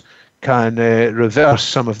animals can reverse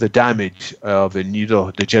some of the damage of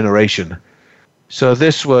neurodegeneration. So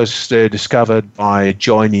this was discovered by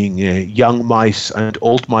joining young mice and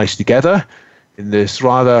old mice together in this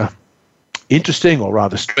rather interesting or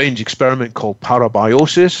rather strange experiment called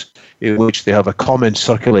parabiosis, in which they have a common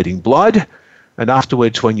circulating blood. And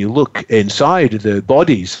afterwards, when you look inside the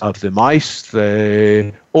bodies of the mice,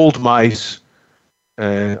 the old mice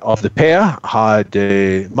of the pair had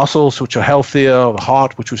muscles which are healthier, a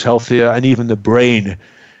heart which was healthier, and even the brain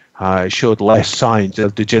showed less signs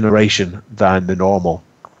of degeneration than the normal.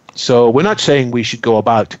 So we're not saying we should go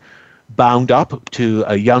about bound up to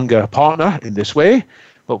a younger partner in this way.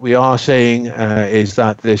 What we are saying is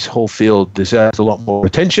that this whole field deserves a lot more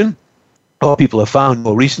attention. What people have found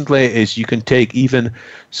more recently is you can take even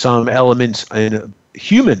some elements in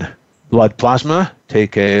human blood plasma,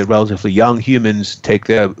 take relatively young humans, take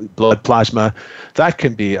their blood plasma, that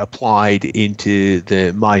can be applied into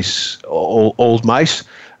the mice, old mice,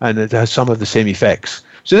 and it has some of the same effects.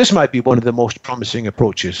 So this might be one of the most promising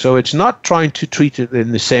approaches. So it's not trying to treat it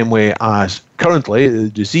in the same way as currently the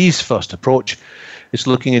disease-first approach. It's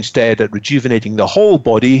looking instead at rejuvenating the whole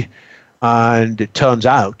body, and it turns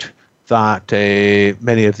out that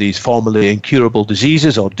many of these formerly incurable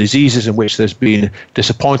diseases, or diseases in which there's been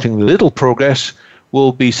disappointingly little progress,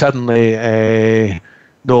 will be suddenly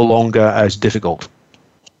no longer as difficult.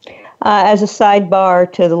 As a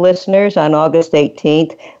sidebar to the listeners, on August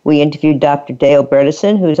 18th, we interviewed Dr. Dale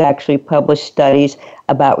Bredesen, who's actually published studies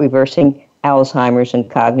about reversing Alzheimer's and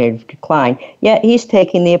cognitive decline. Yet he's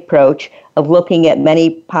taking the approach of looking at many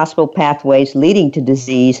possible pathways leading to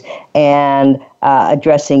disease and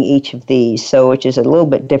addressing each of these, so which is a little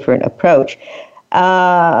bit different approach.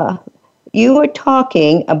 You were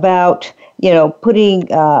talking about, putting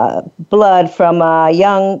blood from a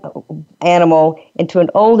young animal into an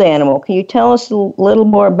old animal. Can you tell us a little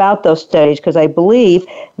more about those studies? Because I believe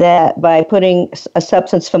that by putting a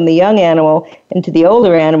substance from the young animal into the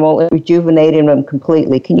older animal, it rejuvenated them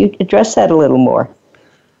completely. Can you address that a little more?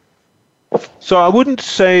 So I wouldn't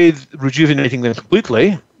say rejuvenating them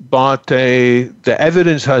completely, but the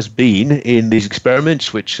evidence has been in these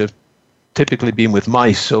experiments, which have typically been with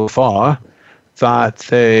mice so far, that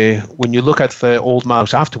when you look at the old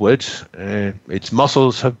mouse afterwards, its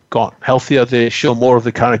muscles have got healthier. They show more of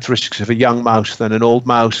the characteristics of a young mouse than an old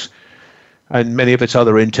mouse, and many of its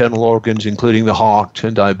other internal organs, including the heart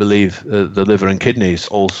and I believe the liver and kidneys,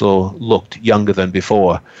 also looked younger than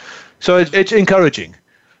before. So it's encouraging.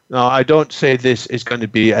 Now, I don't say this is going to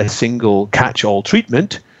be a single catch-all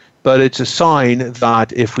treatment, but it's a sign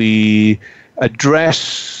that if we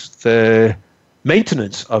address the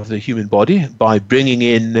maintenance of the human body by bringing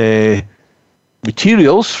in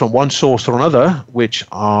materials from one source or another which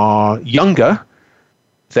are younger,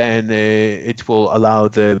 then it will allow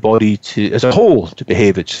the body to, as a whole, to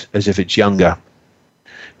behave as if it's younger.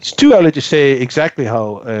 It's too early to say exactly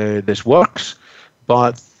how this works,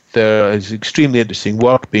 but there is extremely interesting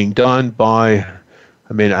work being done by,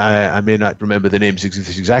 I may not remember the names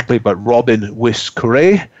exactly, but Robin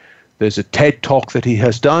Wiss-Corey. There's a TED talk that he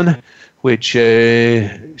has done, which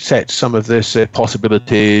sets some of this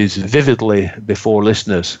possibilities vividly before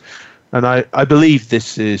listeners. And I believe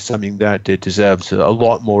this is something that deserves a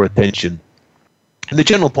lot more attention. And the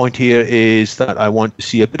general point here is that I want to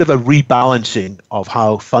see a bit of a rebalancing of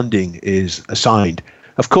how funding is assigned.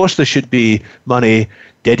 Of course, there should be money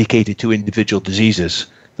dedicated to individual diseases.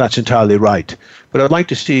 That's entirely right. But I'd like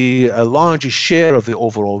to see a larger share of the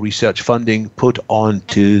overall research funding put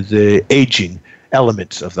onto the aging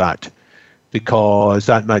elements of that, because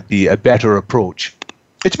that might be a better approach.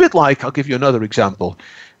 It's a bit like, I'll give you another example.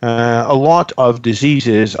 A lot of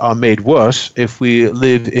diseases are made worse if we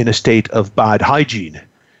live in a state of bad hygiene.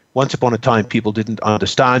 Once upon a time, people didn't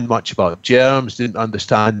understand much about germs, didn't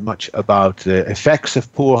understand much about the effects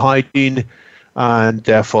of poor hygiene, and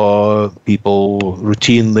therefore people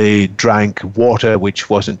routinely drank water which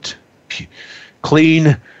wasn't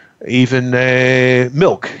clean. Even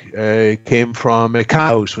milk came from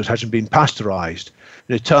cows which hasn't been pasteurized.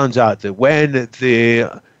 And it turns out that when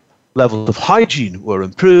the levels of hygiene were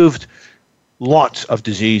improved, lots of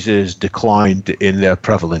diseases declined in their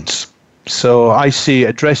prevalence. So I see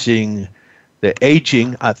addressing the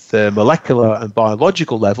aging at the molecular and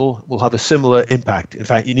biological level will have a similar impact, in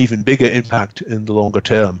fact, an even bigger impact in the longer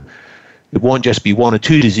term. It won't just be one or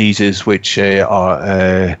two diseases which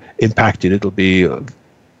are impacted. It'll be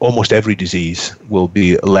almost every disease will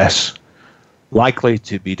be less likely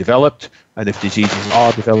to be developed, and if diseases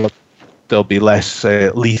are developed, they'll be less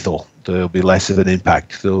lethal. There'll be less of an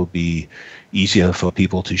impact. They'll be easier for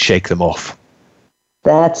people to shake them off.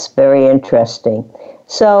 That's very interesting.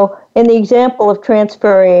 So, in the example of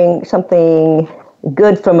transferring something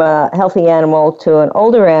good from a healthy animal to an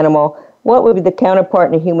older animal, what would be the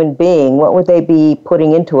counterpart in a human being? What would they be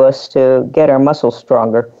putting into us to get our muscles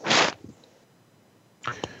stronger?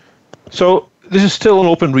 So, this is still an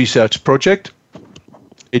open research project.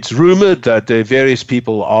 It's rumored that various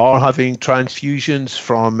people are having transfusions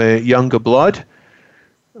from younger blood.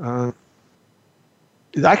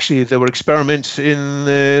 Actually, there were experiments in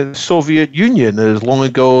the Soviet Union as long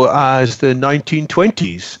ago as the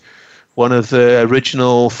 1920s. One of the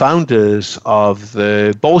original founders of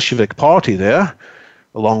the Bolshevik Party there,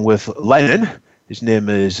 along with Lenin, his name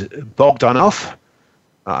is Bogdanov.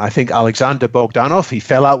 I think Alexander Bogdanov. He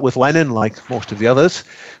fell out with Lenin like most of the others,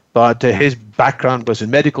 but his background was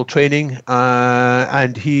in medical training,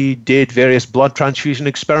 and he did various blood transfusion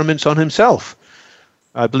experiments on himself.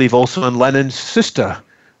 I believe also on Lenin's sister.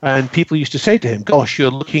 And people used to say to him, gosh,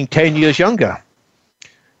 you're looking 10 years younger.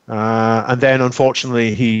 And then,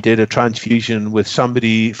 unfortunately, he did a transfusion with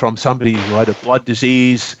somebody who had a blood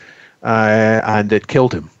disease, and it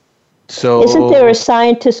killed him. So, isn't there a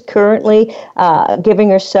scientist currently giving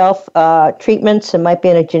herself treatments and might be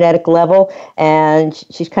on a genetic level, and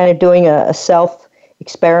she's kind of doing a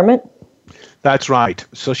self-experiment? That's right.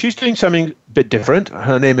 So she's doing something a bit different.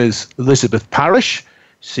 Her name is Elizabeth Parrish.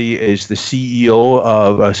 She is the CEO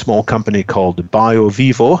of a small company called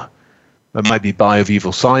BioVivo. It might be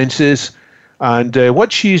BioVivo Sciences. And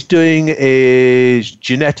what she's doing is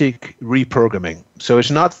genetic reprogramming. So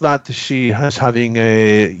it's not that she is having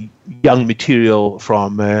young material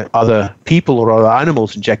from other people or other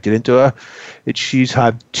animals injected into her. She's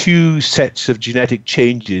had 2 sets of genetic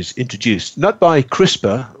changes introduced, not by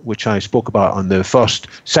CRISPR, which I spoke about on the first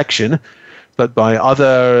section, but by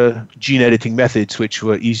other gene editing methods which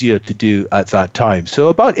were easier to do at that time. So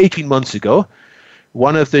about 18 months ago,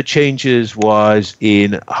 one of the changes was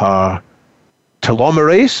in her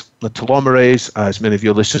telomerase. The telomerase, as many of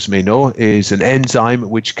your listeners may know, is an enzyme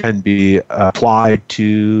which can be applied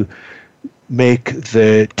to make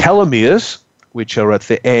the telomeres, which are at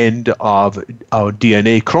the end of our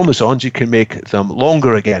DNA chromosomes, you can make them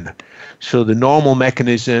longer again. So the normal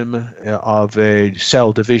mechanism of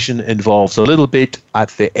cell division involves a little bit at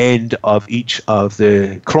the end of each of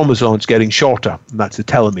the chromosomes getting shorter, and that's the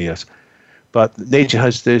telomeres. But nature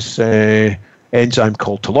has this enzyme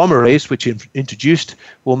called telomerase, which introduced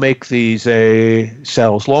will make these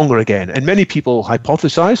cells longer again. And many people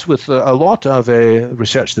hypothesize, with a lot of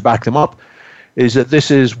research to back them up, is that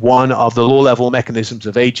this is one of the low-level mechanisms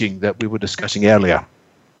of aging that we were discussing earlier.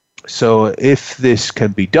 So if this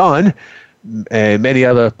can be done, many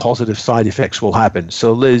other positive side effects will happen.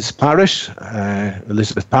 So Elizabeth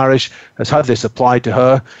Parrish, has had this applied to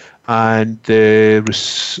her, and the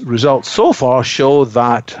results so far show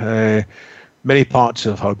that many parts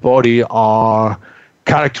of her body are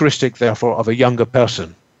characteristic, therefore, of a younger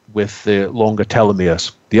person with the longer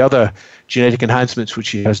telomeres. The other genetic enhancements which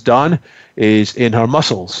she has done is in her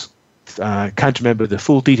muscles. I can't remember the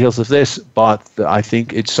full details of this, but I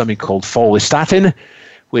think it's something called follistatin,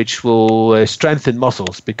 which will strengthen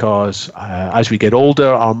muscles because as we get older,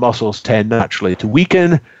 our muscles tend naturally to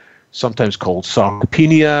weaken, sometimes called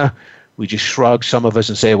sarcopenia. We just shrug, some of us,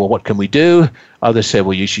 and say, well, what can we do? Others say,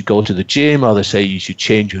 well, you should go to the gym. Others say you should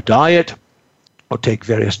change your diet or take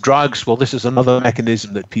various drugs. Well, this is another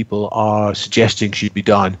mechanism that people are suggesting should be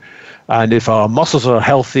done. And if our muscles are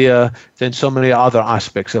healthier, then so many other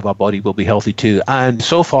aspects of our body will be healthy too. And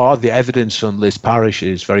so far, the evidence from Liz Parrish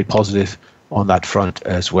is very positive on that front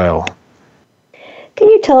as well. Can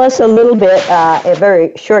you tell us a little bit, a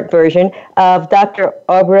very short version, of Dr.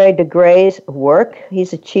 Aubrey de Grey's work?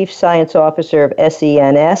 He's the Chief Science Officer of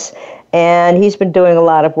SENS, and he's been doing a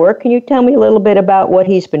lot of work. Can you tell me a little bit about what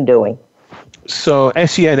he's been doing? So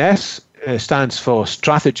SENS stands for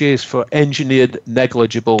Strategies for Engineered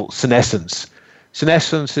Negligible Senescence.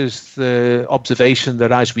 Senescence is the observation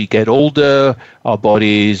that as we get older, our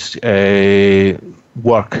bodies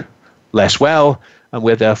work less well, and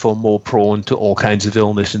we're therefore more prone to all kinds of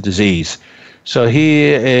illness and disease. So he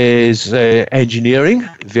is engineering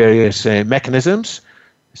various mechanisms,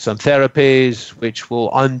 some therapies which will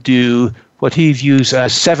undo what he views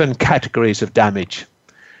as 7 categories of damage.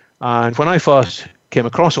 And when I first came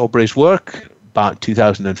across Aubrey's work about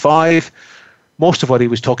 2005, most of what he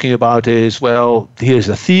was talking about is, well, here's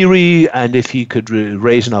a theory, and if he could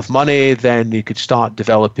raise enough money, then he could start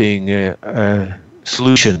developing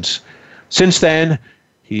solutions. Since then,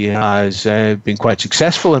 he has been quite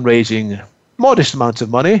successful in raising modest amounts of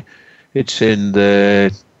money. It's in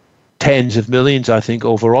the tens of millions, I think,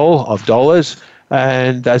 overall of dollars.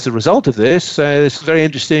 And as a result of this very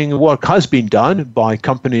interesting work has been done by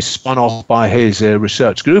companies spun off by his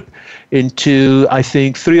research group into, I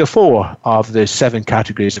think, 3 or 4 of the 7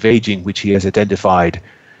 categories of aging which he has identified.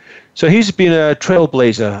 So he's been a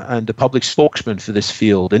trailblazer and a public spokesman for this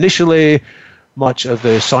field. Initially, much of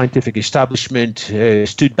the scientific establishment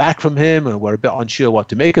stood back from him and were a bit unsure what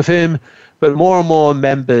to make of him, but more and more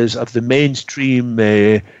members of the mainstream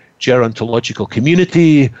gerontological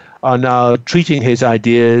community are now treating his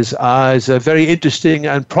ideas as a very interesting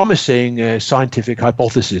and promising scientific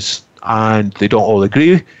hypothesis. And they don't all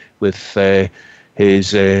agree with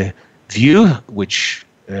his view, which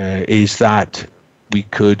is that we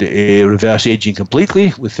could reverse aging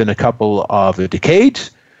completely within a couple of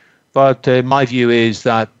decades. But my view is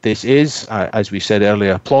that this is, as we said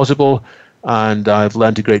earlier, plausible, and I've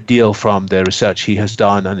learned a great deal from the research he has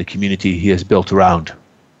done and the community he has built around.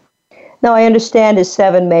 Now, I understand his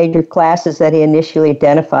 7 major classes that he initially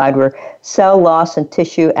identified were cell loss and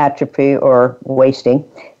tissue atrophy or wasting,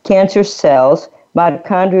 cancer cells,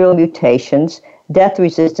 mitochondrial mutations,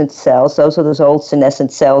 death-resistant cells. Those are those old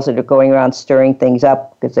senescent cells that are going around stirring things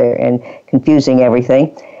up and confusing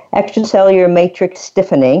everything. Extracellular matrix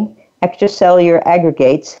stiffening, extracellular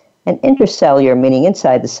aggregates, and intercellular, meaning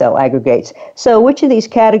inside the cell aggregates. So which of these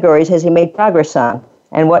categories has he made progress on,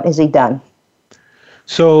 and what has he done?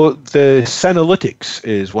 So the senolytics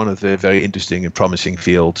is one of the very interesting and promising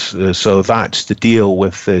fields. So that's to deal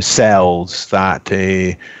with the cells that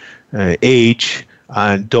age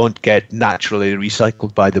and don't get naturally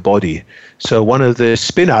recycled by the body. So one of the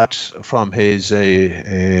spin-outs from his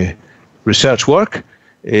research work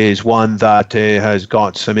is one that has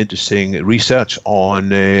got some interesting research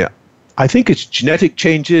on, I think it's genetic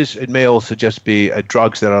changes. It may also just be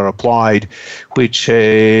drugs that are applied which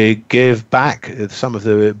give back some of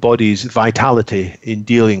the body's vitality in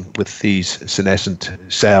dealing with these senescent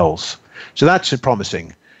cells. So that's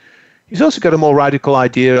promising. He's also got a more radical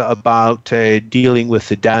idea about dealing with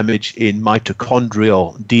the damage in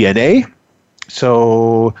mitochondrial DNA.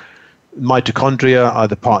 So mitochondria are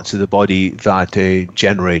the parts of the body that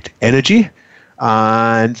generate energy,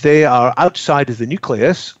 and they are outside of the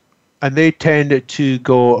nucleus, and they tend to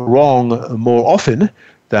go wrong more often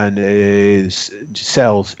than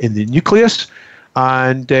cells in the nucleus.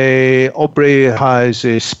 And Aubrey has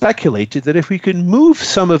speculated that if we can move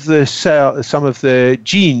some of the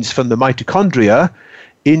genes from the mitochondria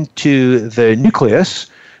into the nucleus,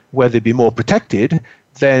 where they'd be more protected,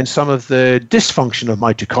 then some of the dysfunction of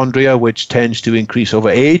mitochondria, which tends to increase over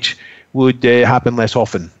age, would happen less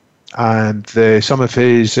often. And some of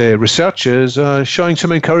his researchers are showing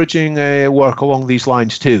some encouraging work along these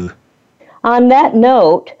lines too. On that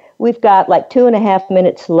note, we've got like 2.5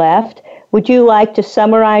 minutes left. Would you like to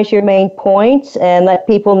summarize your main points and let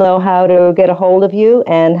people know how to get a hold of you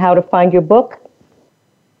and how to find your book?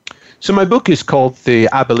 So my book is called The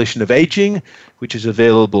Abolition of Aging, which is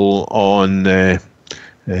available on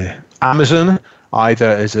Amazon, either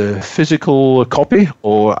as a physical copy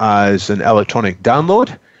or as an electronic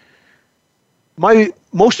download. My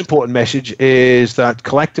most important message is that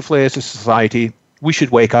collectively as a society, we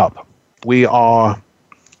should wake up. We are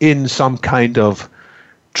in some kind of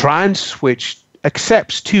trance which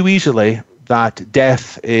accepts too easily that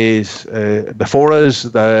death is before us,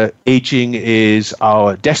 that aging is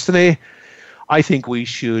our destiny. I think we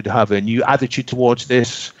should have a new attitude towards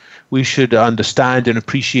this. We should understand and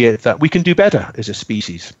appreciate that we can do better as a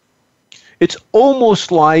species. It's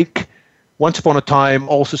almost like once upon a time,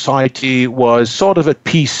 all society was sort of at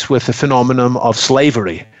peace with the phenomenon of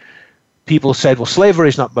slavery. People said, well, slavery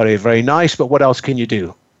is not very, very nice, but what else can you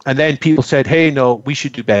do? And then people said, hey, no, we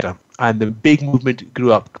should do better. And the big movement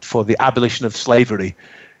grew up for the abolition of slavery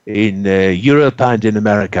in Europe and in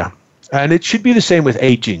America. And it should be the same with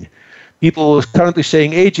aging. People are currently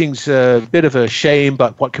saying aging's a bit of a shame,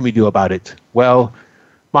 but what can we do about it? Well,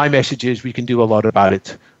 my message is we can do a lot about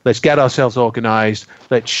it. Let's get ourselves organized.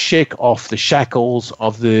 Let's shake off the shackles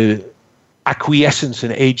of the acquiescence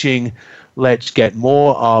in aging. Let's get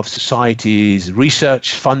more of society's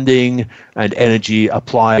research, funding, and energy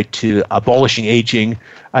applied to abolishing aging,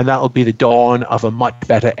 and that will be the dawn of a much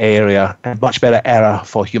better era and much better era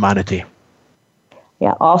for humanity.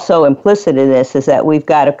 Yeah, also implicit in this is that we've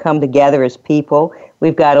got to come together as people.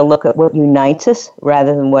 We've got to look at what unites us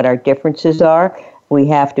rather than what our differences are. We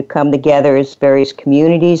have to come together as various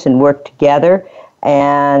communities and work together.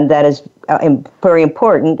 And that is very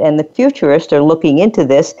important, and the futurists are looking into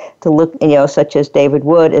this to look, such as David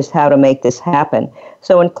Wood, as how to make this happen.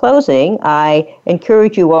 So in closing, I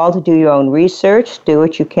encourage you all to do your own research, do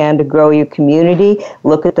what you can to grow your community,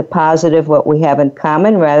 look at the positive, what we have in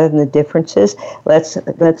common rather than the differences. Let's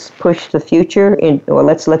push the future, or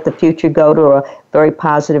let's let the future go to a very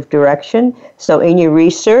positive direction. So in your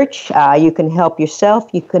research, you can help yourself,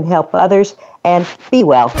 you can help others, and be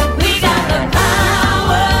well. We got the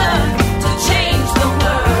power to change the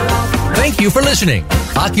world. Thank you for listening.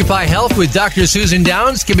 Occupy Health with Dr. Susan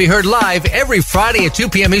Downs can be heard live every Friday at 2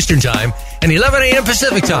 p.m. Eastern Time and 11 a.m.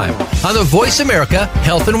 Pacific Time on the Voice America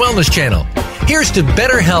Health and Wellness Channel. Here's to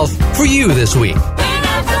better health for you this week.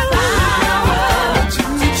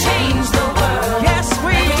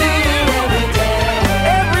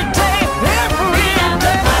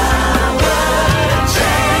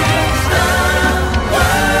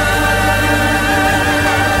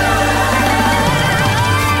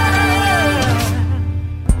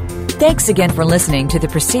 Thanks again for listening to the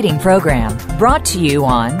preceding program, brought to you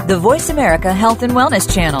on the Voice America Health and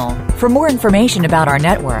Wellness Channel. For more information about our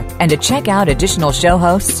network and to check out additional show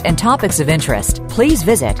hosts and topics of interest, please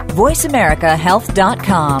visit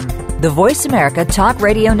voiceamericahealth.com. The Voice America Talk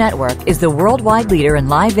Radio Network is the worldwide leader in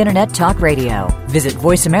live Internet talk radio. Visit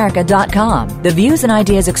voiceamerica.com. The views and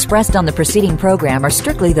ideas expressed on the preceding program are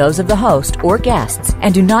strictly those of the host or guests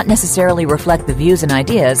and do not necessarily reflect the views and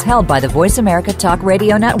ideas held by the Voice America Talk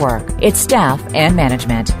Radio Network, its staff, and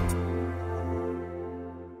management.